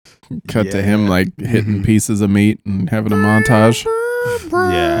Cut to him like hitting pieces of meat and having a montage.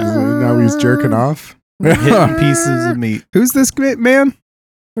 Yeah. Now he's jerking off. Hitting pieces of meat. Who's this great man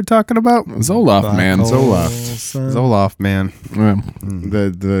we're talking about? Zoloft, man. Zoloft, man. Yeah.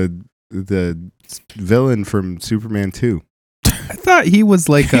 The villain from Superman 2. I thought he was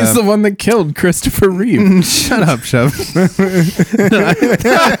like He's the one that killed Christopher Reeve. Shut up, Shove. I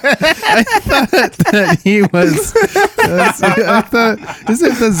thought that he was. I thought,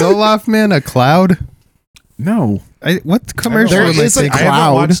 isn't the Zoloft man a cloud? No. What commercial? There am I is a thinking? I haven't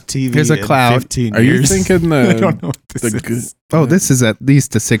cloud. watched TV There's a in cloud. 15 Are you years. thinking the... I don't know what this is. Oh, this is at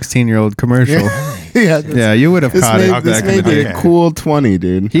least a 16-year-old commercial. Yeah, you would have This caught may, it this back may in the be day. a cool 20,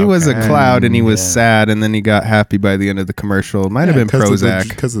 dude. He was a cloud and he was Yeah. sad, and then he got happy by the end of the commercial. Might have been Prozac.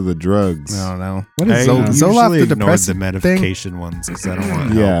 Because of the drugs. I don't know. What I is usually Zoloft the ignore depressive the thing? medication ones because I don't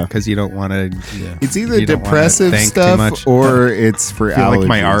want to Yeah. Because you don't want to. Yeah. It's either You don't wanna depressive think too stuff much. or it's for I feel allergies. like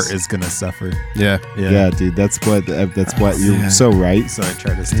my art is going to suffer. Yeah. Yeah, dude, that's what you're Yeah. so right. So I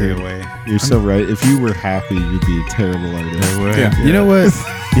try to stay away. You're so right. If you were happy, you'd be a terrible artist. Yeah. You know what?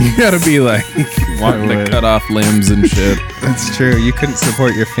 You gotta be like wanting to cut off limbs and shit. That's true. You couldn't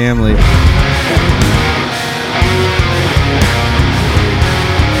support your family.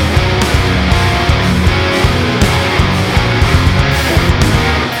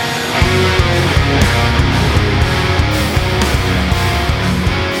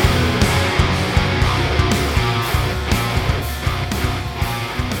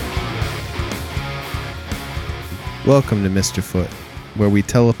 Welcome to Mr. Foot, where we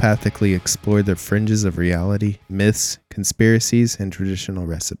telepathically explore the fringes of reality, myths, conspiracies, and traditional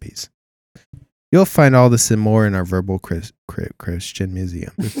recipes. You'll find all this and more in our Verbal Christian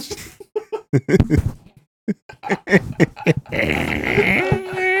Museum.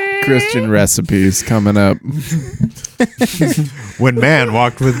 Christian recipes coming up. When man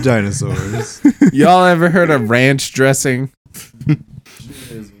walked with dinosaurs. Y'all ever heard of ranch dressing?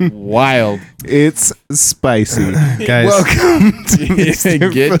 Wild. It's spicy. Guys, Welcome to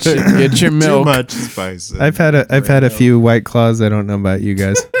Mr. Get your Too milk. much spice. I've had a few White Claws. I don't know about you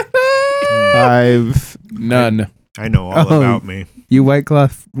guys. I've None. I know all about me. You White Claw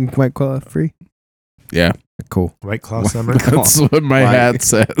free? Yeah. Cool. White Claw summer. That's what my Why? hat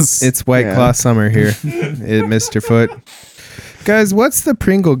says. It's White Yeah. Claw summer here at Mr. Foot. Guys, what's the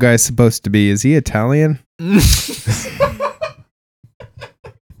Pringle guy supposed to be? Is he Italian?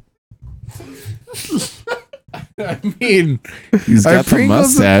 I mean, he's Are got the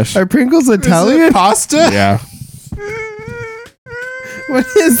mustache. Are Pringles Italian? Pasta? Yeah. What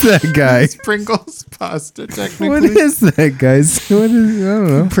is that guy? Pringles pasta, technically. What is that, guys? What is? I don't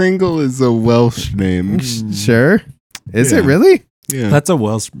know. Pringle is a Welsh name. Sure. Is it Yeah. really? Yeah. That's a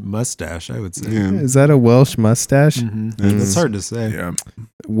Welsh mustache, I would say. yeah. Is that a Welsh mustache? That's hard to say. Yeah.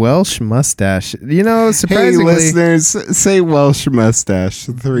 Welsh mustache. You know, Hey, surprisingly, listeners, say Welsh mustache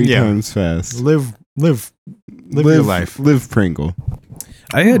 3 Yeah. times fast. Live your life. Live Pringle.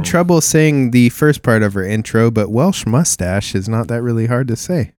 I had trouble saying the first part of her intro, but Welsh mustache is not that really hard to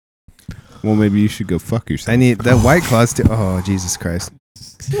say. Well, maybe you should go fuck yourself. I need the White Claws to. Oh, Jesus Christ.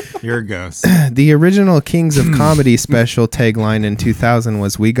 You're a ghost. The original Kings of Comedy special tagline in 2000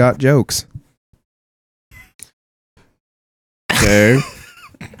 was "We got jokes." Okay.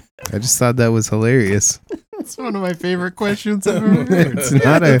 I just thought that was hilarious. That's one of my favorite questions I've ever heard. It's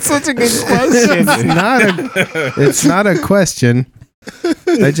not a. such a good question. It's not a question.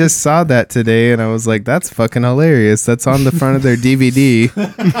 I just saw that today and I was like, that's fucking hilarious. That's on the front of their DVD.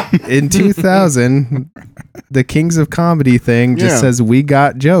 In 2000, the Kings of Comedy thing just Yeah. says, "We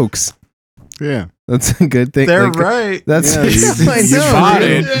got jokes." Yeah. That's a good thing. They're Like, right. That's Yeah, I you know, bought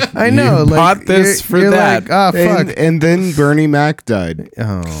dude. it. I know. You like, bought this for you're that. Like, oh fuck. And then Bernie Mac died.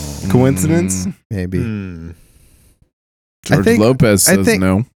 Oh, Coincidence? maybe. Hmm. George think- Lopez I says think-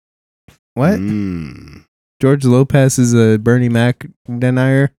 no. What? Mm. George Lopez is a Bernie Mac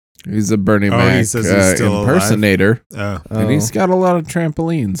denier. He's a Bernie Oh, Mac he says he's still alive? impersonator. Oh, And he's got a lot of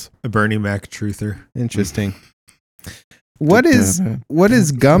trampolines. a Bernie Mac truther. Interesting. What is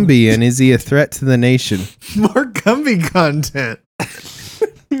Gumby, and is he a threat to the nation? More Gumby content.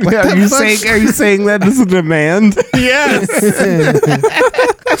 What Are the you fuck? saying that is a demand? Yes.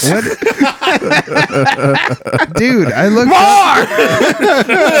 What? Dude,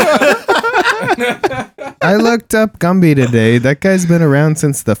 I looked up Gumby today. That guy's been around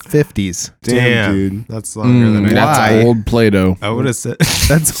since the 50s. Damn, dude. That's longer than I That's Why? old Play-Doh. I would have said.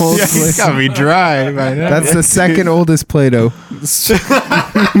 That's old. Yeah, he's got me dry by now. That's the second oldest Play-Doh.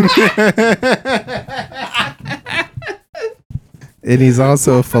 And he's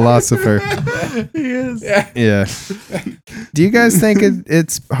also a philosopher. He is. Yeah. Do you guys think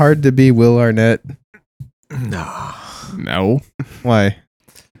it's hard to be Will Arnett? No. Why?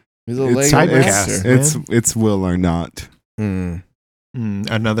 He's a It's Lego typecast, monster. man. it's will or not.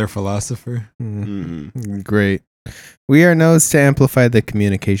 Another philosopher. Great. We are nodes to amplify the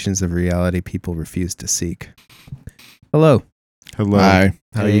communications of reality people refuse to seek. Hello. Hello. Hi.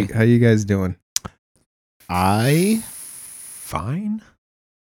 How you guys doing? Fine.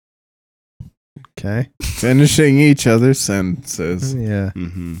 Okay. Finishing each other's sentences. Yeah.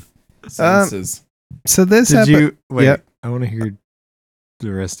 Sentences. So this Did you wait? Yep. I want to hear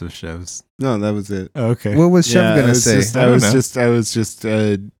the rest of shows. No, that was it. Oh, okay. what was Chev I gonna was say? just- I I was don't just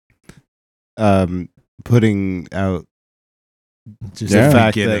putting out Just Yeah. the the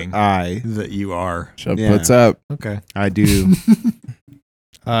fact beginning that that you are. Shove Yeah. puts up. Okay. I do.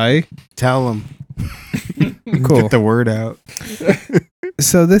 I Tell them. Cool. Get the word out.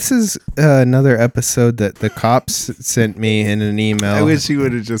 So this is another episode that the cops sent me in an email. I wish you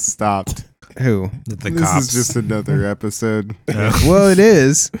would have just stopped. Who? The This cops. is just another episode. Well, it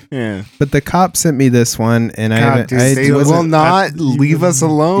is, Yeah. but the cop sent me this one, and God, dude, I they wasn't- will not leave us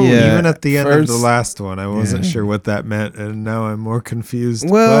alone. Yeah. Even at the end of the First- last one, I wasn't Yeah. sure what that meant, and now I'm more confused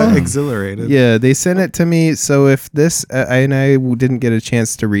Well- but exhilarated. Yeah, they sent it to me. So if this, I didn't get a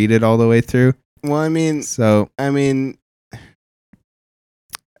chance to read it all the way through. Well, I mean, So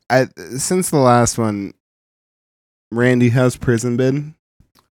since the last one, Randy, how's prison been?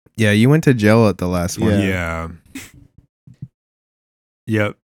 yeah, you went to jail at the last one. Yeah.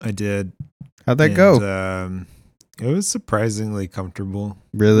 Yep, I did. How'd that And, go? It was surprisingly comfortable.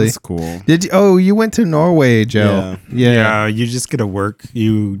 Really? That's cool. Did you? Oh, you went to Norway jail. Yeah. You just get to work.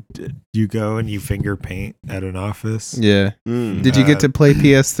 You go and you finger paint at an office. Yeah. Mm. Did you get to play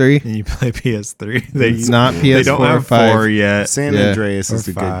PS3? And you play PS3. It's not PS4 They don't or have 5. 4 yet. San Yeah. Andreas Or is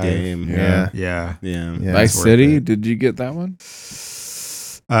a good 5. game. Yeah. Yeah. Yeah. Yeah. Vice it's worth City. it. Did you get that one?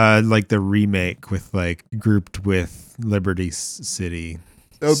 Like the remake with grouped with Liberty City.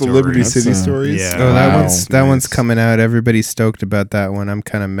 Oh, the story. Liberty That's City a- stories? Yeah. Oh, Wow. that one's Nice. coming out. Everybody's stoked about that one. I'm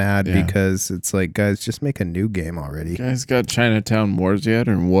kind of mad Yeah. because it's like, guys, just make a new game already. You guys got Chinatown Wars yet,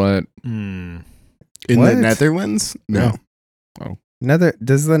 or what? Mm. In What? the Netherlands? No.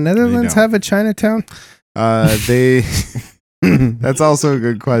 Does the Netherlands don't. have a Chinatown? They. That's also a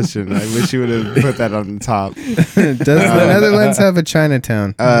good question. I wish you would have put that on the top. Does the Netherlands have a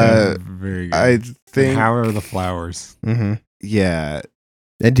Chinatown? Very good. I think. And how are the flowers? Mm-hmm. Yeah.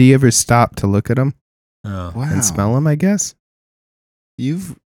 And do you ever stop to look at them Oh. Wow. and smell them? I guess.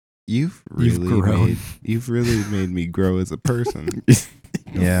 You've really grown. you've really made me grow as a person.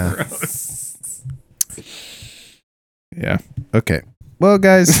 Yeah. Yeah. Okay. Well,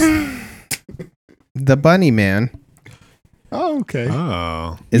 guys, the Bunnyman Oh, okay.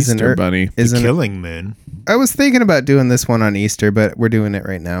 Oh. is an. Easter Bunny. Is The an. Killing Moon. I was thinking about doing this one on Easter, but we're doing it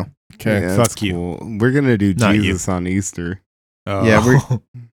right now. Okay. Yeah, fuck that's you. cool. We're gonna do Not you. Jesus on Easter. Oh. Yeah,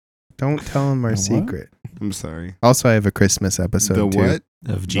 Don't tell them our The what? secret. I'm sorry. Also, I have a Christmas episode The too. what?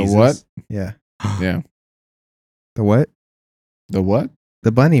 Of The Jesus. what? Yeah. Yeah. The what? The what?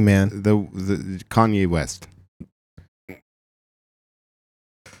 The Bunnyman. The Kanye West.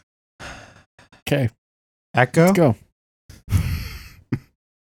 Okay. Echo? Let's go.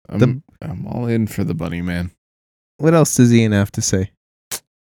 The- I'm all in for the Bunny Man. What else does Ian have to say?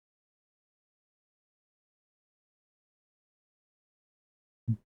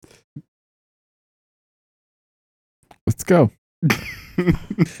 Let's go.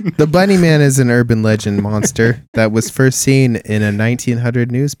 The Bunnyman is an urban legend monster that was first seen in a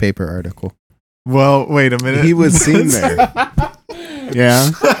 1900 newspaper article. Well, wait a minute. He was seen there. Yeah.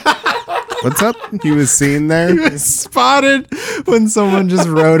 What's up? He was seen He there. was spotted when someone just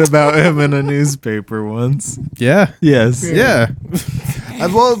wrote about him in a newspaper once. Yeah. Yes. Yeah.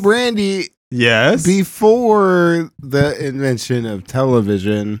 Well, Randy, Yes. before the invention of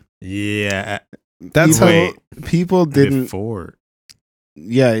television, Yeah. That's people, how. Wait. people didn't. Before.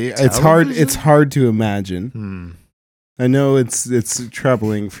 Yeah, it's hard. Television? It's hard to imagine. Hmm. I know it's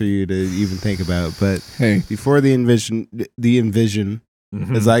troubling for you to even think about, but Hey. before the envision,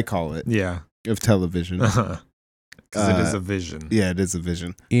 Mhm. as I call it, Yeah. of television. Because it is Uh, a vision. Yeah, it is a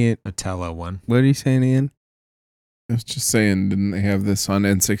vision. Ian, A tele one. what are you saying, Ian? I was just saying, didn't they have this on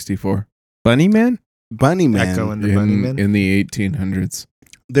N64 Bunnyman? Bunnyman. Echo and the Bunnyman. in the 1800s?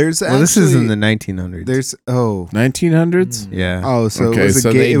 There's Well, this is in actually- the 1900s. There's 1900s? Hmm. Yeah. oh, so Okay, it was a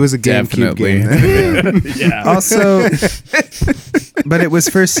so game. they It was a GameCube definitely- game. Yeah. Also, but it was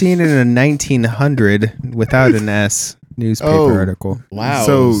first seen in a 1900 without an S newspaper Oh. article. Wow.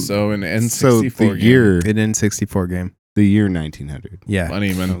 So- So an N64 so the game. year, An N64 game. the year 1900. Yeah.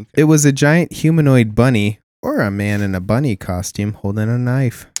 Bunnyman. It was a giant humanoid bunny, Or a man in a bunny costume holding a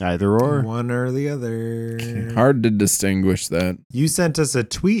knife. Either or. One or the other. Hard to distinguish that. You sent us a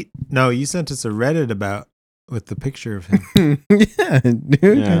tweet. No, you sent us a Reddit about with the picture of him. Yeah,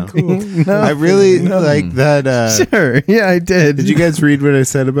 dude. Yeah. Cool. No, I really like that. sure. Yeah, I did. Did you guys read what I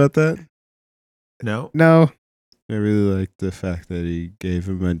said about that? No. No. I really liked the fact that he gave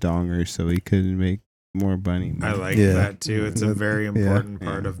him a donger so he could make more bunny. I like Yeah. that too. It's a very important Yeah.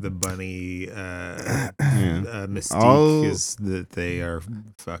 part of the bunny Yeah. mystique is that they are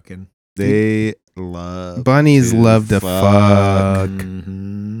fucking. They love Bunnies to love to fuck.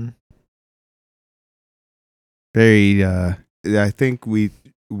 Mhm. Very, I think we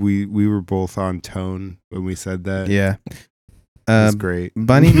were both on tone when we said that. yeah. That's great.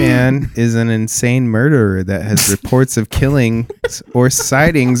 Bunnyman is an insane murderer that has reports of killings or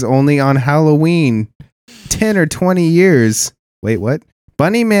sightings only on Halloween. 10 or 20 years. Wait, what?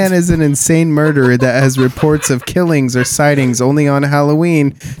 Bunnyman is an insane murderer that has reports of killings or sightings only on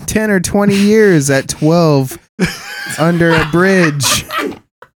Halloween. 10 or 20 years at 12 under a bridge.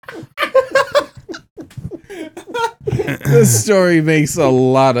 This story makes a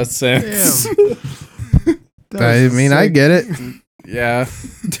lot of sense. I mean, I get it. Yeah.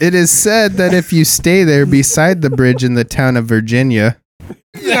 It is said that if you stay there beside the bridge in the town of Virginia,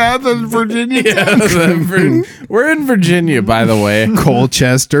 Yeah, the Virginia. We're in Virginia, by the way.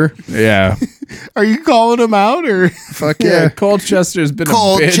 Colchester. Yeah. Are you calling him out or? Fuck Yeah, yeah. Colchester's been a bitch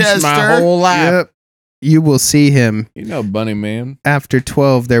Colchester. my whole life. Yep. You will see him. You know Bunnyman. After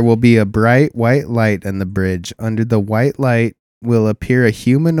 12, there will be a bright white light on the bridge. Under the white light will appear a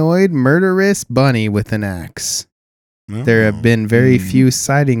humanoid, murderous bunny with an axe. There have been very few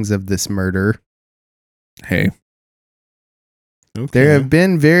sightings of this murder. Hey. There have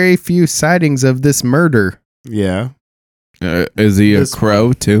been very few sightings of this murder. Yeah. Is he a This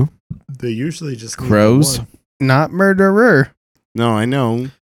crow too? They usually just need Crows? one. Not murderer. No, I know.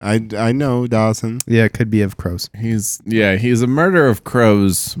 I know, Dawson. Yeah, it could be of crows. He's a murder of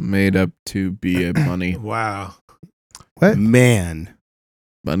crows made up to be a bunny. Wow. What? Man.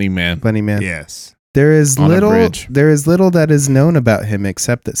 Bunnyman. Bunnyman. Yes. There is On a little bridge. that is known about him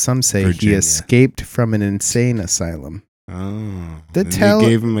except that some say he Virginia. escaped from an insane asylum. Oh. The And tell- they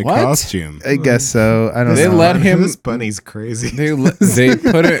gave him a What? coasume. I guess so. I don't They know. let him- This bunny's crazy. They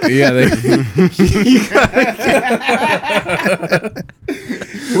put it. Yeah,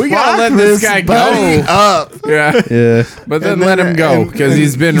 we gotta let this guy go. Up. Yeah, Yeah. but then And let then- him go and- because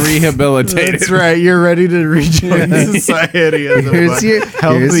he's been rehabilitated. That's right. You're ready to rejoin society. As a Here's your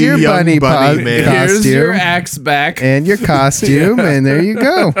healthy young bunny bunny man. Here's your costume axe back. and your costume, and there you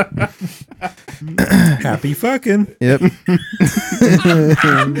go. Happy fucking. Yep.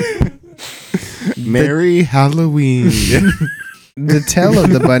 Merry Halloween. The tale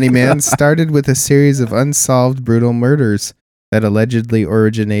of the Bunnyman started with a series of unsolved brutal murders that allegedly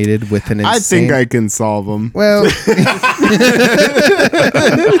originated with an insane... I think I can solve them. Well...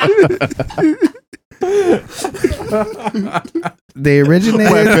 They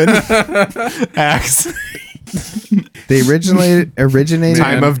originated... Weapon. Axe. They originated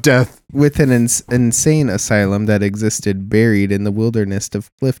Time of death. with an insane asylum that existed buried in the wilderness of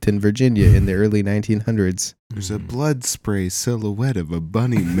Clifton, Virginia in the early 1900s. There's a blood spray silhouette of a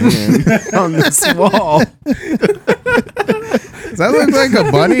bunny man on this wall. Does that look like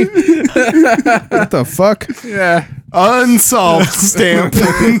a bunny? What the fuck? Yeah. Unsolved stamp.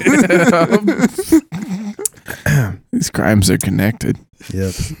 These crimes are connected.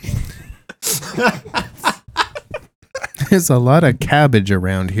 Yep. There's a lot of cabbage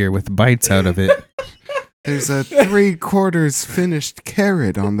around here with bites out of it. There's a 3/4 finished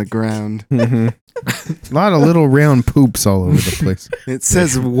carrot on the ground. A lot of little round poops all over the place. It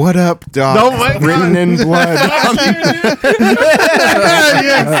says, "What up, Doc?" Oh my God. written in blood.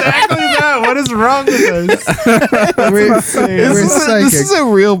 Yeah, exactly that. What is wrong with us? We're This psychic. is a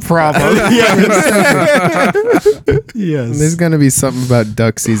real problem. Yes. There's going to be something about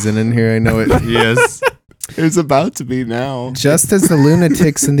duck season in here. I know it. Yes. There's about to be now. Just as the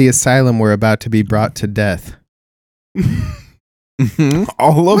lunatics in the asylum were about to be brought to death.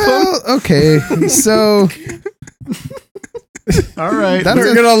 All of them? Well, okay. So All right. That's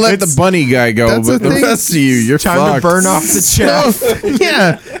We're a- gonna let the bunny guy go, that's a but the thing. rest of you, you're Time fucked. to burn off the chaff. So,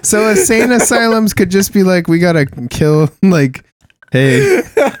 yeah. So insane asylums could just be like, we gotta kill, like, hey,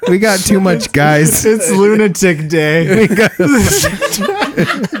 We got too much guys. It's lunatic day. We got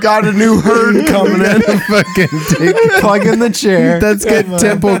Got a new herd coming in. fucking take. Plug in the chair. Let's get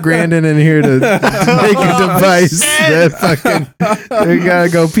Temple Grandin in here to make a device that fucking. We gotta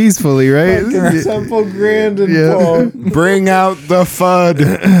go peacefully, right? Temple Grandin. Yeah. Bring out the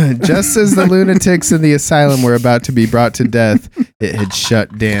FUD. Just as the lunatics in the asylum were about to be brought to death, it had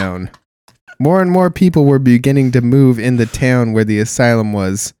shut down. More and more people were beginning to move in the town where the asylum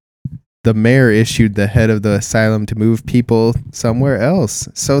was. The mayor issued the head of the asylum to move people somewhere else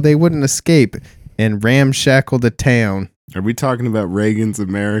so they wouldn't escape and ramshackle the town. Are we talking about Reagan's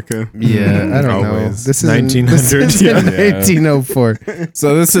America? Yeah, I don't know. Always. This is 1900s, in yeah. 1904.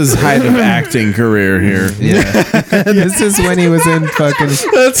 So this is height of acting career here. Yeah. This is when he was in fucking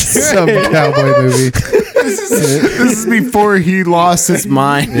some cowboy movie. This is before he lost his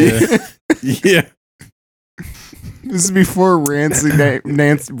mind. Yeah. This is before Rancy Reagan.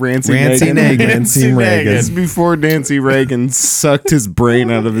 This is before Nancy Reagan sucked his brain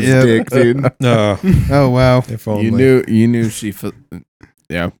out of his dick, dude. Oh wow. If only. You knew she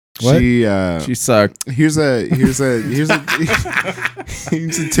yeah. What? She sucked. Here's a here's a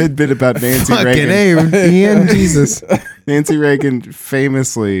tidbit about Nancy Fucking Reagan. A, Ian, Jesus. Nancy Reagan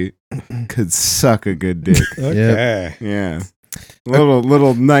famously could suck a good dick. Okay. Yeah. Little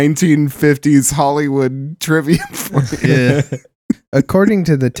 1950s Hollywood trivia for you. Yeah. According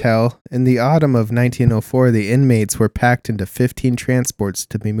to the tell, in the autumn of 1904, the inmates were packed into 15 transports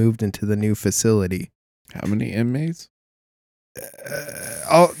to be moved into the new facility. How many inmates?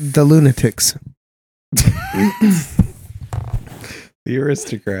 All the lunatics, The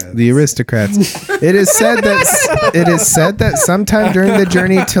aristocrats. the aristocrats. It is said that sometime during the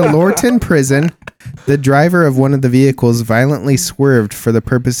journey to Lorton Prison, the driver of one of the vehicles violently swerved for the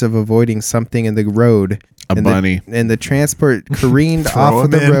purpose of avoiding something in the road. A and bunny. And the transport careened Throw off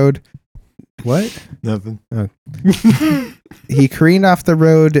of him the in. road. What? Nothing. He careened off the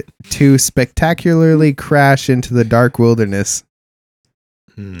road to spectacularly crash into the dark wilderness.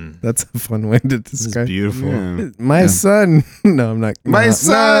 That's a fun way to This is describe. beautiful. Yeah. My son. No, I'm not. My no,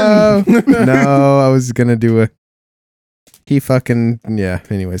 son! No, I was gonna do a. He fucking yeah.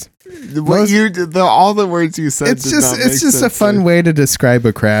 Anyways, All the words you said. it's did not make just a sense fun to- way to describe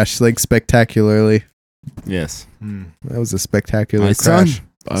a crash, like spectacularly. Yes. That was a spectacular My crash.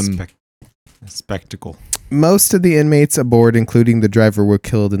 son. Spectacle. Most of the inmates aboard, including the driver, were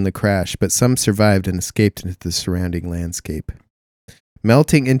killed in the crash, but some survived and escaped into the surrounding landscape.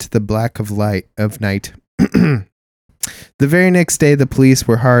 Melting into the black of night. The very next day, the police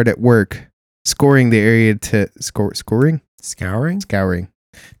were hard at work, scouring the area to scouring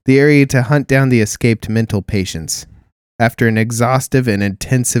the area to hunt down the escaped mental patients. After an exhaustive and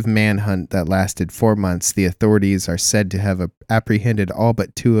intensive manhunt that lasted 4 months, the authorities are said to have apprehended all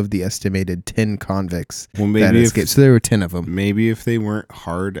but 2 of the estimated 10 convicts Well, that escaped. So there were 10 of them. Maybe if they weren't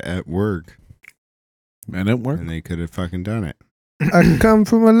hard at work, Man, it worked. and they could have fucking done it. I come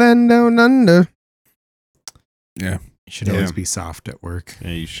from a land down under. Yeah. You should Yeah. always be soft at work. Yeah,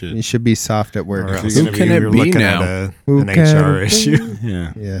 you should. You should be soft at Or work. else Who can it you're be looking now? at Who an can HR it issue.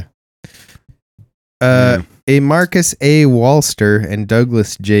 Yeah. Yeah. Yeah. A Marcus A. Walster and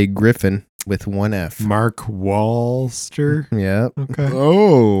Douglas J. Griffin with 1 F. Mark Wallster. Yeah. Okay.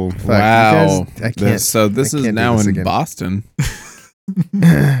 Oh. Fuck, you Wow. guys- I can't. So this I is can't do now this in again. Boston.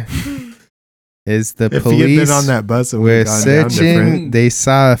 Is the If he had police been on that bus, it were would have gone down searching? different. They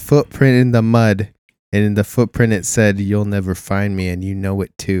saw a footprint in the mud, and in the footprint it said, "You'll never find me," and you know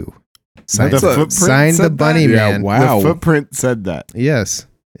it too. Signed, The That's a- footprint signed the said Bunny that? Yeah, Man. wow. The footprint said that. Yes,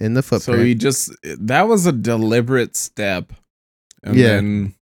 in the So footprint. he just that was a deliberate step. And Yeah.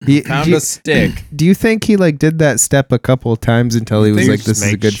 then He found do, a stick. do you think he like did that step a couple of times until he was think like, Just "This is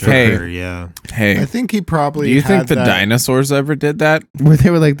a make good sure, footprint"? Yeah. Hey, I think he probably. do you think had the that- dinosaurs ever did that? Where they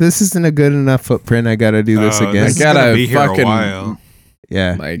were like, "This isn't a good enough footprint. I got to do this again." This is gotta gonna be here fucking- a while.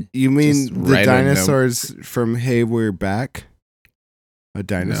 Yeah. Like, You mean Just the write a note. dinosaurs from Hey We're Back? A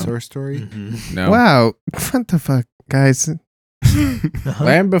dinosaur story? Mhm. no. Wow. What the fuck, guys?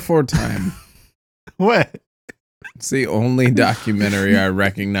 Land Before Time. What? It's the only documentary I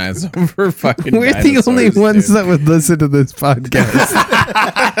recognize over fucking We're the only dinosaurs, ones dude. that would listen to this podcast.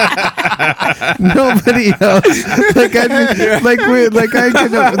 Nobody else. Like I could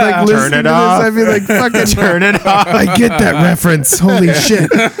like listen it to off. this. I'd be like, fucking Turn it off. I get that reference. Holy shit.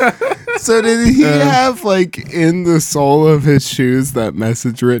 So did he have like in the sole of his shoes that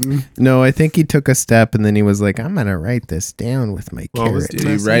message written? No, I think he took a step and then he was like, I'm going to write this down with my carrot. Did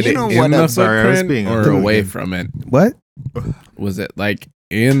he write You it know in what? the I'm sorry, I was footprint being or a away hooligan. from it? What? Was it like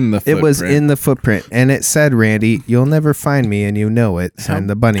in the footprint? It was in the footprint. And it said, Randy, you'll never find me and you know it. Signed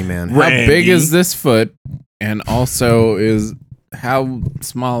the Bunnyman. How big is this foot? And also, how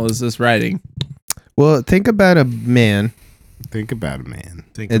small is this writing? Well, think about a man Think about it, man.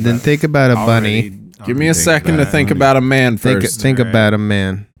 and then think about a bunny. Give me a second to think about a man Think, first. think about a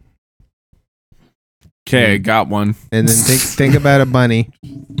man. Okay, got one. And then think about a bunny.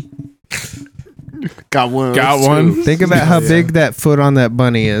 Got one. Got one. Think about how big that foot on that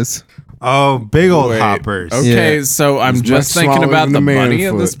bunny is. Oh, big old Wait, hoppers. Okay, Yeah. so I'm It's just much thinking smaller about than the a man bunny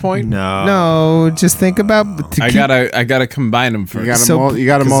at foot. this point. No, just think about. I gotta combine them first. You gotta, So- you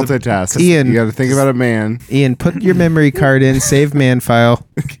gotta multitask. Ian- you gotta think about a man. Ian, put your memory card in, save man file,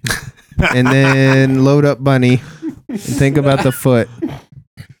 and then load up bunny. And think about the foot.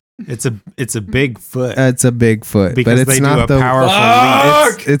 It's a big foot. It's a big foot, Because but it's they do not a the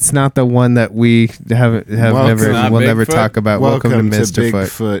powerful leap. it's not the one that we have Welcome. Not we'll never Bigfoot? talk about. Welcome to Mr.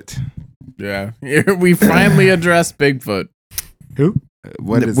 Foot. Bigfoot. Yeah, we finally addressed Bigfoot. Who?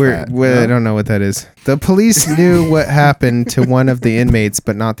 What is We're- that? well, I No? don't know what that is. The police knew what happened to one of the inmates,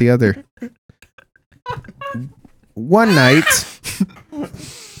 but not the other. One night.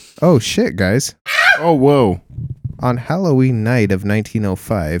 Oh shit, guys! Oh, whoa. On Halloween night of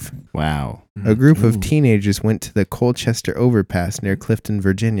 1905, Wow. a group of teenagers went to the Colchester Overpass near Clifton,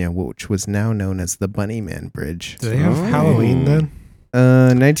 Virginia, which was now known as the Bunnyman Bridge. Do they have Halloween then?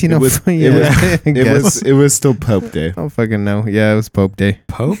 1905. It was- Yeah, I It guess. was it was still Pope Day. I don't fucking know. Yeah, it was Pope Day.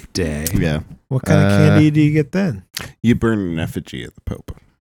 Pope Day. Yeah. What kind of candy do you get then? You burn an effigy at the Pope.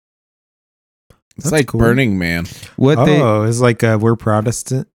 It's That's like cool. Burning Man. What they Oh, it's like we're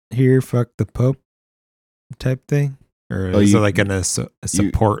Protestant here, fuck the Pope type thing? Or Oh, is you- it like a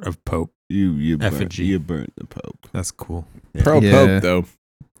support of Pope? You Effigy. you burnt the Pope. That's cool. Pro Yeah. Pope though.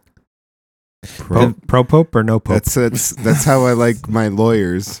 Pro Pope or no Pope? That's how I like my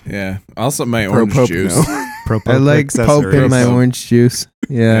lawyers. Yeah. Also my Pro orange Pope, juice. no. Pro Pope I like Pope accessories. in my Pope. orange juice.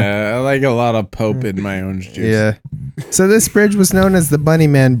 Yeah. Yeah, I like a lot of Pope in my orange juice. Yeah. So this bridge was known as the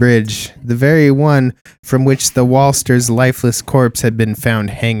Bunnyman Bridge, the very one from which the Walster's lifeless corpse had been found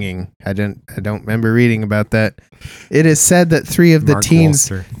hanging. I don't remember reading about that. It is said that three of the Mark teens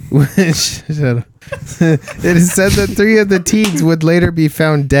Walster. Shut up. It is said that three of the teens would later be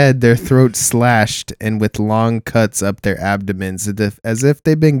found dead, their throats slashed and with long cuts up their abdomens as if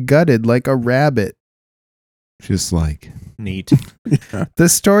they'd been gutted like a rabbit. Just like Neat. The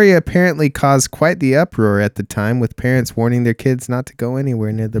story apparently caused quite the uproar at the time, with parents warning their kids not to go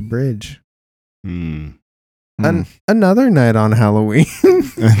anywhere near the bridge. Another night on Halloween.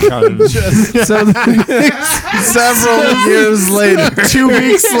 Several years later. 2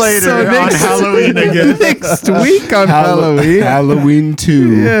 weeks later So on next- Halloween again. Next week on Halloween. Halloween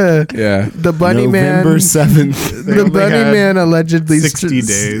 2. Yeah. Yeah. The Bunnyman. November 7th. The Bunnyman allegedly 60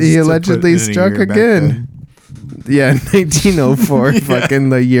 days. he to allegedly put in a struck year back again. then. Yeah, 1904. Fucking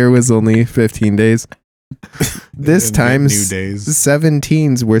the year was only 15 days. This And time, new days. 7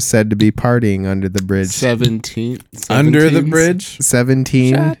 teens were said to be partying under the bridge. 17. Under the bridge.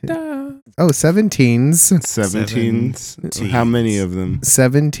 17. Oh, 17s. 17. How many of them?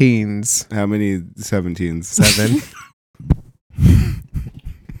 17s. How many 17s? 7.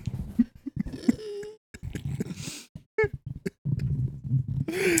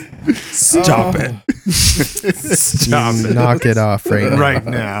 Stop it. Stop it. Knock it off right now. Right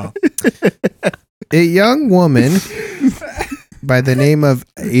now. A young woman by the name of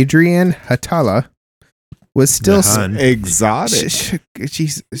Adrienne Hatala was still Exotic. she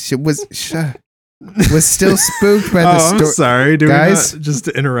was still spooked by the I'm story. sorry. Do Guys? we not just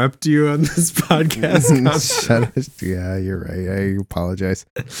interrupt you on this podcast? Shut up. Yeah, you're right. I apologize.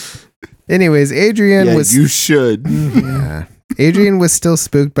 Anyways, Adrienne Yeah, was you should. yeah. Adrienne was still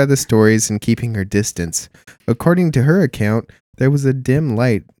spooked by the stories and keeping her distance. According to her account, there was a dim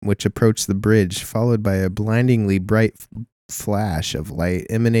light which approached the bridge, followed by a blindingly bright flash of light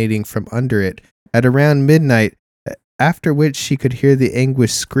emanating from under it at around midnight, after which she could hear the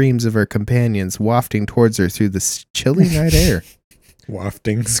anguished screams of her companions wafting towards her through the chilly night air.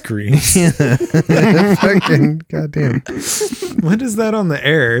 Wafting screams. Fucking goddamn. What is that on the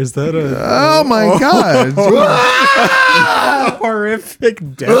air? Is that a Oh my god. horrific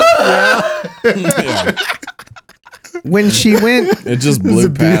death? When she went, It just blew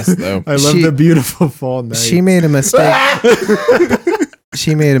past though. I love She- the beautiful fall night. she made a mistake.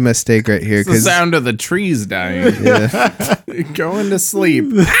 She made a mistake right here It's the because sound of the trees dying. yeah. Going to sleep.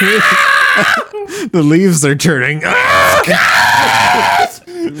 The leaves are turning.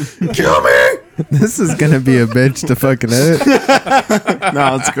 Kill me! This is gonna be a bitch to fucking edit.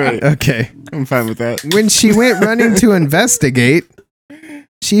 No, it's great. Okay. I'm fine with that. When she went running to investigate,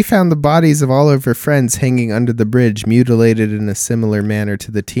 she found the bodies of all of her friends hanging under the bridge, mutilated in a similar manner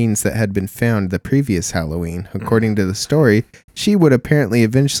to the teens that had been found the previous Halloween. According to the story, she would apparently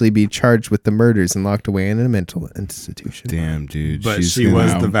eventually be charged with the murders and locked away in a mental institution. Damn, dude. But she's she gonna-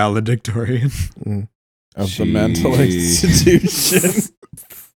 was the valedictorian. Of the mental institution.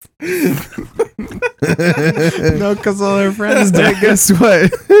 No, because all her friends I did. guess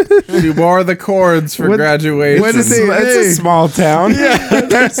what? She wore the cords for What- graduation. what did they- It's a small town. Yeah,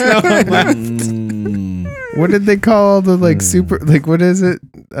 there's no one left. What did they call all the super what is it?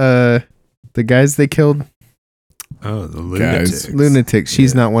 The guys they killed? Oh, the Guys. lunatics. Lunatics.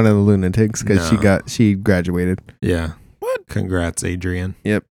 She's not one of the lunatics because No. she graduated. Yeah. What? Congrats, Adrian.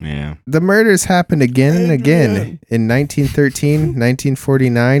 Yeah. The murders happened again and again in 1913,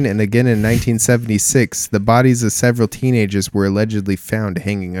 1949, and again in 1976. The bodies of several teenagers were allegedly found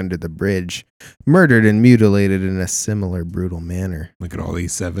hanging under the bridge, murdered and mutilated in a similar brutal manner. Look at all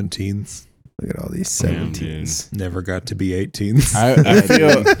these 17s. Look at all these Damn, 17s. Never got to be 18s.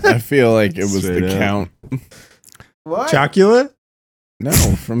 I feel like it was Straight the up. count. Chocula? No,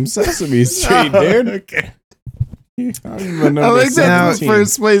 from Sesame Street, dude. Okay. I don't even know I the like that's the 17.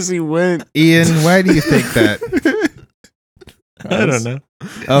 first place he went. Ian, why do you think that? I don't know.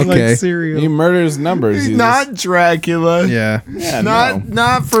 Okay. Like cereal. He murders numbers. He's Not Dracula. Yeah. yeah,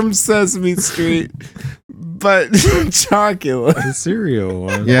 Not from Sesame Street, but Chocula. The cereal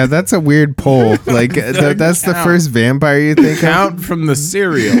one. Yeah, that's a weird poll. Like that's the count. first vampire you think of? count from the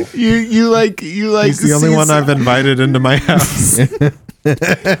cereal. You like He's the only one I've invited into my house. I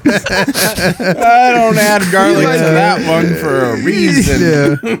don't add garlic to that one for a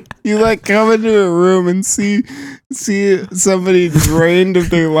reason. Yeah. You like come into a room and see somebody drained of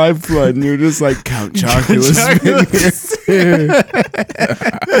their lifeblood, and you're just like Count Chocula's been here.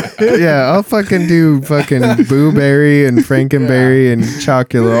 Yeah, I'll fucking do fucking Booberry and Frankenberry and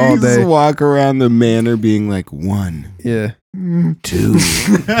Chocula all You just day. walk around the manor being like 1, Yeah. 2,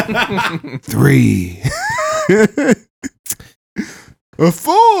 3, a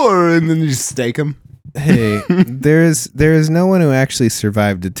 4, and then you stake them. Hey, there is no one who actually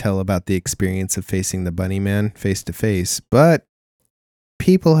survived to tell about the experience of facing the Bunnyman face to face, but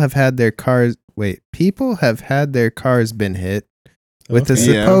people have had their cars been hit with a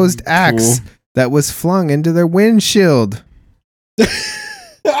Okay. Yeah, supposed axe cool. that was flung into their windshield.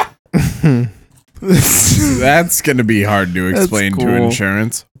 That's gonna be hard to That's explain to cool.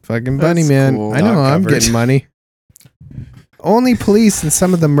 insurance. Fucking That's Bunnyman. cool. I know, Not I'm covered. getting money. Only police and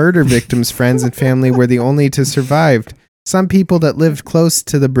some of the murder victims' friends and family were the only to survive. Some people that lived close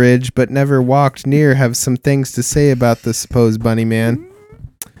to the bridge but never walked near have some things to say about the supposed Bunnyman.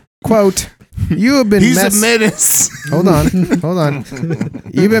 Quote, "You have been He's a menace. Hold on.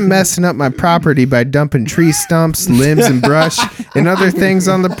 You've been messing up my property by dumping tree stumps, limbs, and brush and other things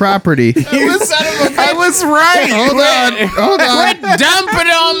on the property. I was right. Hold on.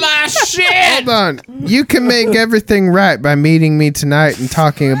 Dumping on my shit. Hold on. You can make everything right by meeting me tonight and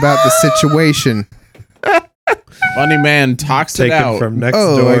talking about the situation." Bunnyman talks it Taken out. from next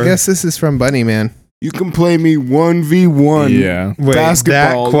Oh, door. I guess this is from Bunnyman. You can play me 1v1. Yeah. Wait,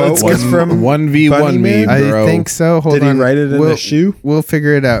 basketball, that quote let's was go. from 1v1 me, Bunnyman? bro. I think so. Hold Did on. he write it in we'll, a shoe? We'll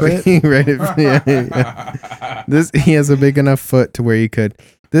figure it out. Print? He write it. Yeah. He has a big enough foot to where he could.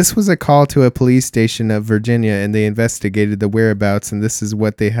 This was a call to a police station of Virginia, and they investigated the whereabouts, and this is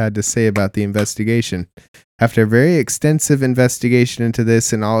what they had to say about the investigation. After a very extensive investigation into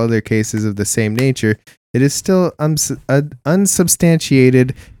this and all other cases of the same nature, it is still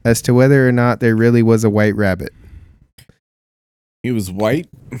unsubstantiated as to whether or not there really was a white rabbit. He was white.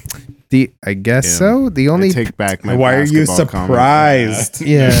 I guess Yeah. so. The I only take back my Why are you basketball comment. surprised?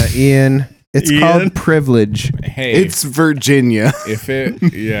 yeah, Ian. It's Ian? called privilege. Hey, It's Virginia.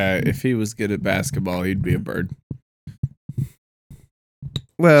 if he was good at basketball, he'd be a bird.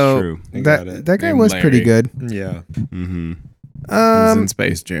 Well, True. I got that it. that guy Named was pretty Larry. good. Yeah. Mm-hmm. He was in Um,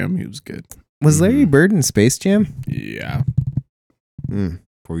 Space Jam. He was good. was Larry Bird in Space Jam? Yeah.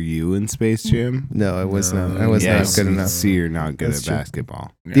 Were you in Space Jam? No, I was No. not. I was Yes, not good we enough. See, you're not good That's at true.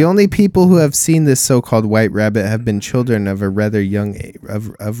 basketball. The only people who have seen this so-called white rabbit have been children of a rather young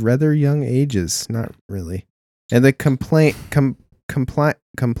rather young ages. Not really. And the complainant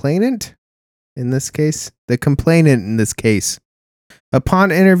in this case,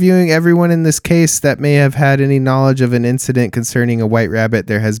 Upon interviewing everyone in this case that may have had any knowledge of an incident concerning a white rabbit,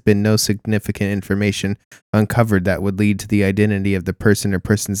 there has been no significant information uncovered that would lead to the identity of the person or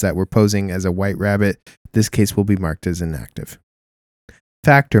persons that were posing as a white rabbit. This case will be marked as inactive.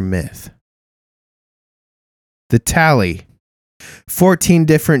 Fact or myth? The tally. 14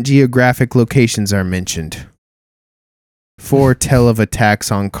 different geographic locations are mentioned. 4 tell of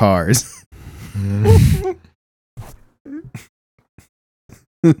attacks on cars.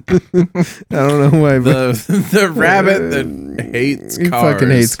 I don't know why, but The rabbit that hates he cars. fucking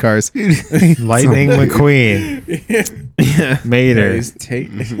hates cars. Lightning McQueen. Yeah. Mater. He's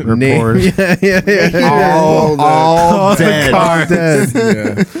Report. Yeah. All dead. All dead.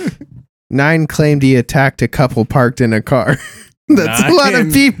 Yeah. 9 claimed he attacked a couple parked in a car. That's a lot of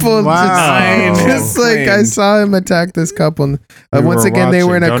 9. people. Wow. Just like I saw him attack this couple. Once again, they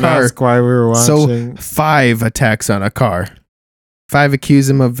were in a Don't car. ask why we were watching. So 5 attacks on a car. 5 accuse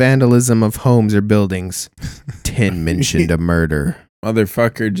him of vandalism of homes or buildings. 10 mentioned a murder.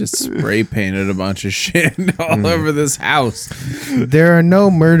 Motherfucker just spray painted a bunch of shit all over this house. There are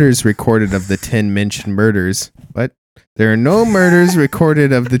no murders recorded of the 10 mentioned murders. What? There are no murders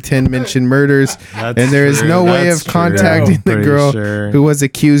recorded of the 10 mentioned murders, That's and there is true. no way That's of contacting true. the Pretty girl sure. who was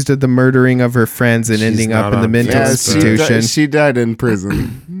accused of the murdering of her friends and She's ending up not in the on mental Facebook. institution. She died in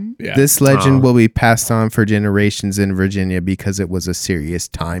prison. Yeah. This legend Oh. will be passed on for generations in Virginia because it was a serious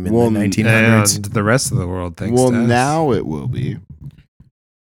time in Well, the 1900s. And the rest of the world thinks Well, that. now it will be.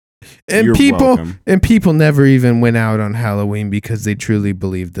 And You're people welcome. and people never even went out on Halloween because they truly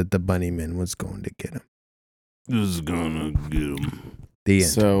believed that the Bunnyman was going to get him. Is gonna get him. The end.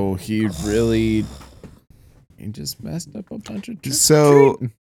 So he just messed up a bunch of trick or So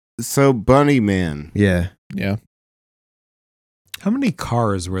treating. Bunnyman. Yeah. Yeah. How many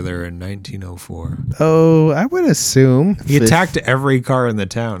cars were there in 1904? Oh, I would assume He attacked every car in the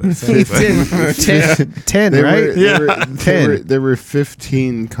town. it He sounds like. did 10, There right? were, there, were, Yeah. there were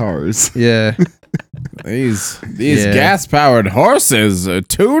 15 cars. Yeah. These Yeah. gas powered horses are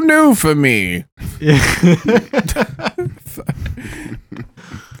too new for me.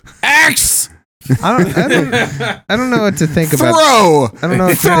 Axe! I don't know what to think about. Throw! I don't know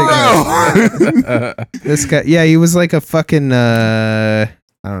what to think about this guy. Yeah, he was like a fucking I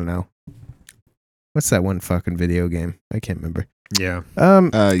don't know. What's that one fucking video game? I can't remember. Yeah.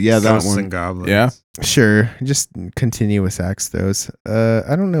 Yeah, that Ghosts one. and goblins. Yeah. Sure, just continuous axe throws.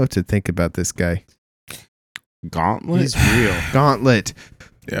 I don't know what to think about this guy. Gauntlet? He's real. Gauntlet.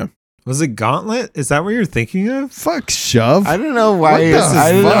 Was it Gauntlet? Is that what you're thinking of? Fuck shove. I don't know why. What the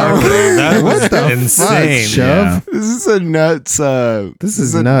I don't fuck? know. That What was the insane. fuck, shove? This is a nuts. This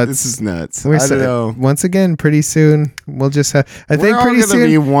is nuts. This is nuts. We're I don't know. Once again, pretty soon we'll just have. I think We're all pretty gonna soon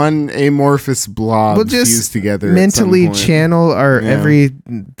be one amorphous blob we'll just fused together. at mentally some point. channel our Yeah.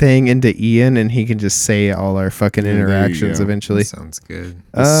 everything into Ian, and he can just say all our fucking Yeah, there you interactions go. eventually. Sounds good.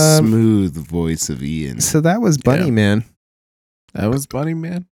 The smooth voice of Ian. So that was Bunnyman. That was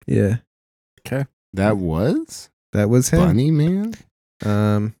Bunnyman. Yeah, That was that was him. Bunnyman.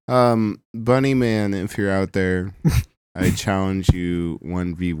 Bunny. Bunnyman, if you're out there, I challenge you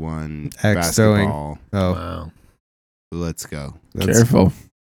 1v1 Axe throwing. basketball. Oh, Wow. Let's go, that's- Careful.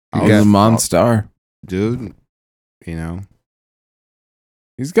 I'll- He's a I'll- monster. dude. You know,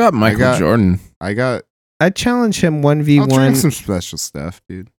 He's got Michael got- Jordan. I challenge him I'll drink 1v1. some special stuff,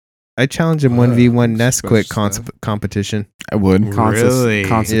 dude. I challenge him 1v1 Nesquik special stuff. competition. I would. Really?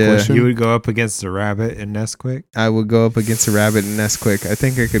 Consequential. You would go up against a rabbit in Nesquik? I would go up against a rabbit in Nesquik. I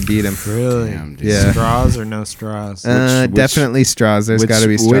think I could beat him. Really? Damn, dude. Yeah. Straws or no straws? Which- Definitely straws. There's got to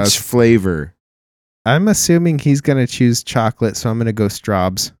be straws. Which flavor? I'm assuming he's gonna choose chocolate, so I'm gonna go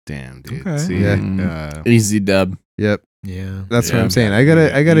straws. Damn, dude. Okay. See, Yeah. Easy dub. Yep, Yeah. that's what Yeah. I'm saying. I You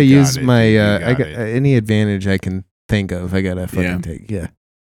gotta got use it, my dude. You I got got it. any advantage I can think of. I gotta fucking Yeah. take. Yeah.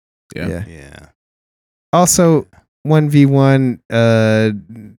 Yeah. Yeah. Also, 1v1.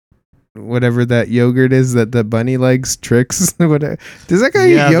 Whatever that yogurt is that the bunny likes tricks. Whatever. Does that guy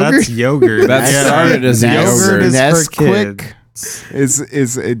eat yogurt? That's yogurt. That Yeah. started as a yogurt yogurt. is for Nesquik kids.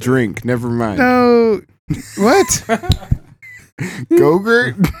 is a drink. Never mind. No. What?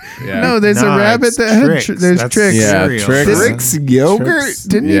 Go-gurt? Yeah. No, there's a No, rabbit it's that had Trix. there's That's tricks. Yeah, cereal. Trix. Trix yogurt? Trix.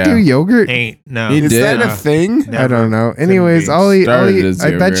 Didn't Yeah. he do yogurt? Ain't. No. He Is did. that a thing? I don't know. Couldn't Anyways, be. I'll eat. Started as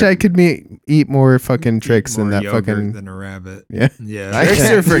I bet you yogurt. I could eat more fucking tricks than More that yogurt fucking. than a rabbit. Yeah. Yeah. I Tricks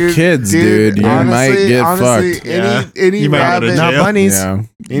can't- are for kids, dude. You might get fucked. Yeah. Any You might go to rabbit, jail. Not bunnies. Yeah.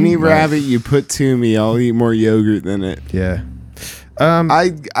 any Right. rabbit you put to me, I'll eat more yogurt than it. Yeah.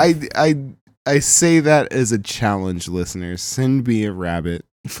 I say that as a challenge, listeners. Send me a rabbit.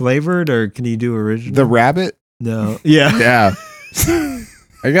 Flavored or can you do original? The rabbit? No. Yeah. Yeah.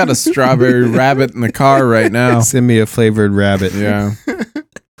 I got a strawberry rabbit in the car right now. Send me a flavored rabbit. Yeah.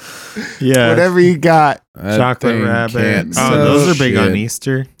 Yeah. Whatever you got. That Chocolate thing rabbit. can't Oh, say those are big on shit.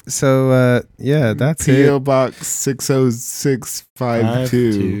 Easter. So yeah, that's P.O. it. Box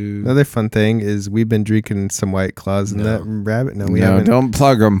 60652. Another fun thing is we've been drinking some White Claws and No. that rabbit. No, we No, haven't. don't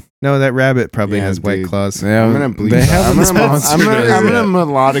plug them. No, that rabbit probably Yeah, has White dude. Claws. Yeah, I'm gonna bleep they that. haven't I'm gonna sponsored us I'm yet. gonna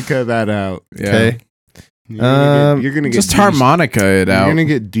melodica that out. Yeah. Okay. You're gonna get Just harmonica it You're out. gonna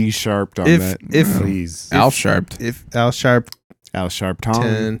get D sharped on If that. Please. Al Sharp. if Al Sharp Al Sharp Tom.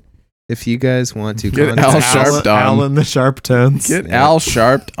 10, if you guys want to Get contact Al Sharp on. Al and the Sharp Tones. Get Al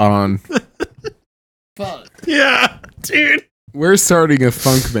Sharp on. Yeah, dude. We're starting a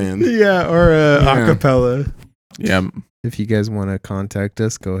funk band. Yeah, or Yeah. acapella. Yeah. if you guys want to contact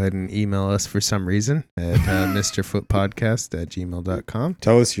us, go ahead and email us for some reason at mrfootpodcast@gmail.com.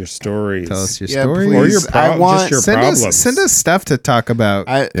 Tell us your stories. Tell us your Yeah, story. please. Or your I want- just your send problems. us stuff to talk about.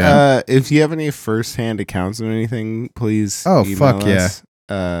 If you have any first-hand accounts or anything, please. Oh, email fuck yeah. us,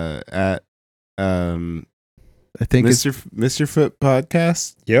 at I think it's Mr. Foot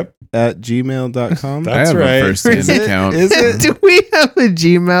Podcast Yep. at gmail.com. That's I have right. a first-hand Is it- account. is it? Do we have a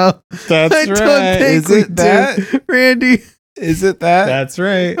Gmail? That's I don't right. think Is we it that? do. Randy. Is it that? That's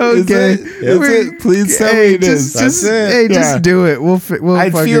right. Okay. Is We're- it? Please tell Hey, me it is. just That's it. hey, Yeah. just do it. We'll I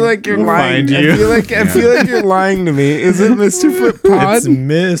fucking- feel like you're we'll lying. find you. I feel like you're lying to me. Is it Mr. Foot Pod? It's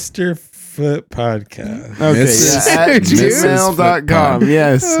Mr. Foot Podcast. Okay, Mrs. yeah, at Mrs. gmail.com.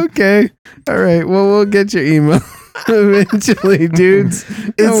 Yes. Okay. All right. Well, we'll get your email eventually, dudes.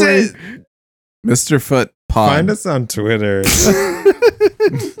 No Is worries. it? Mr. Foot Pod. Find us on Twitter.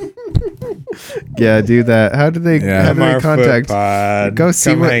 Yeah, do that. How do they? Yeah. How do they contact? Pod. Go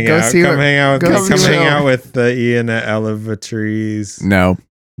see come what- hang go out. see come what- hang out. go Come see hang what- out with Ian at Elevatries. No,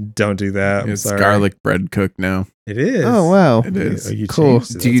 Don't do that. I'm it's sorry. garlic bread cook now. It is. Oh wow. It is. Oh, you Cool.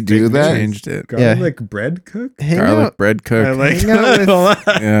 changed it. Do you That's do big that? news. Changed it. Garlic bread cook. Hang Garlic out, bread cook. I like Hang out that with- a lot.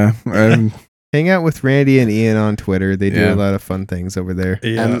 Yeah. hang out with Randy and Ian on Twitter. They do Yeah. a lot of fun things over there.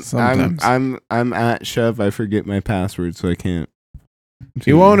 Yeah. sometimes. I'm at Shove. I forget my password, so I can't.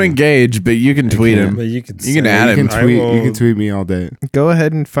 He won't engage, but you can tweet him. But you can, You can say- add You him. can I tweet. will- You can tweet me all day. Go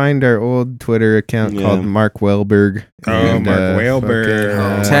ahead and find our old Twitter account Yeah. called Mark Wahlberg. Oh, And, Mark Wahlberg.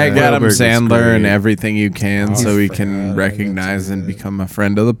 fucking, Tag Adam Wahlberg is Sandler and great. everything you can Oh, so I he forgot. I can meant recognize to and do that. become a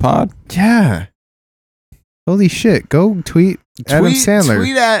friend of the pod. Yeah. Holy shit. Go tweet Adam Sandler.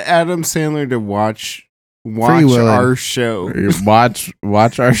 Tweet at Adam Sandler to watch Free Willing. our show. Watch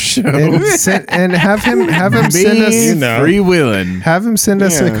our show. and have him send Me us You know. freewheeling. have him send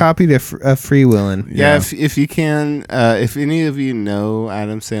us a Yeah. copy to Free Willin'. Yeah, if you can, if any of you know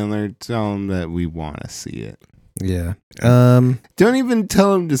Adam Sandler, tell him that we want to see it. Yeah. Don't even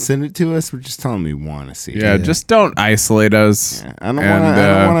tell him to send it to us. But just tell him we want to see Yeah, it. just don't isolate us. Yeah, I don't And, want to.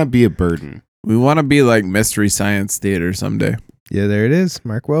 I don't want to be a burden. We want to be like Mystery Science Theater someday. Yeah, there it is.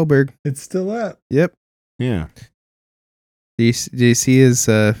 Mark Wahlberg. It's still up. Yep. Yeah. Do you see his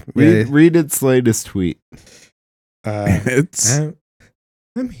Read its latest tweet. It's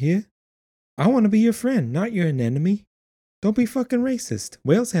I'm here. I want to be your friend, not your enemy. Don't be fucking racist.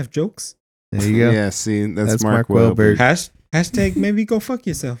 Whales have jokes. there you go. Yeah, see, that's Mark Mark Wahlberg. Wahlberg. Hashtag maybe go fuck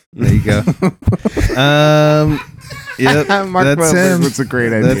yourself. There you go. Yep. Mark that's Wahlberg him. was a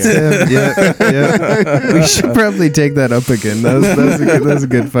great idea. That's him. Yeah. We should probably take that up again. That was a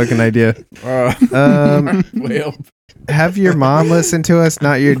good fucking idea. whale. Have your mom listen to us,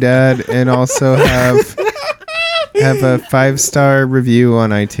 not your dad, and also have a 5-star review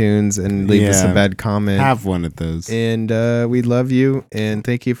on iTunes and leave us a Yeah. bad comment. Have one of those. And we love you and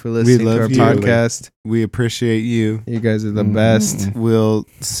thank you for listening to love our you. podcast. We appreciate you. You guys are the best. We'll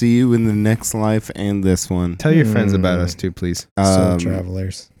see you in the next life and this one. Tell your friends about us too, please. Soul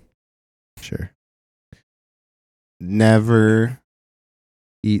travelers. Sure. Never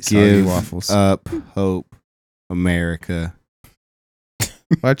Eat soggy give waffles. up hope, America.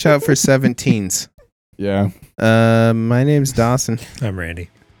 Watch out for 17s. Yeah, My name's Dawson. I'm Randy.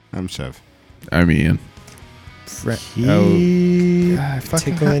 I'm Chev. I'm Ian. Keep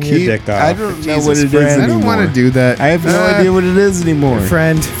fucking tickling Keep- your dick off. I don't know Jesus, what it is friend. I don't want to anymore. do that. I have no idea what it is anymore.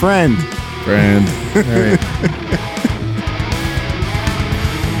 Friend. Friend. Friend. All right.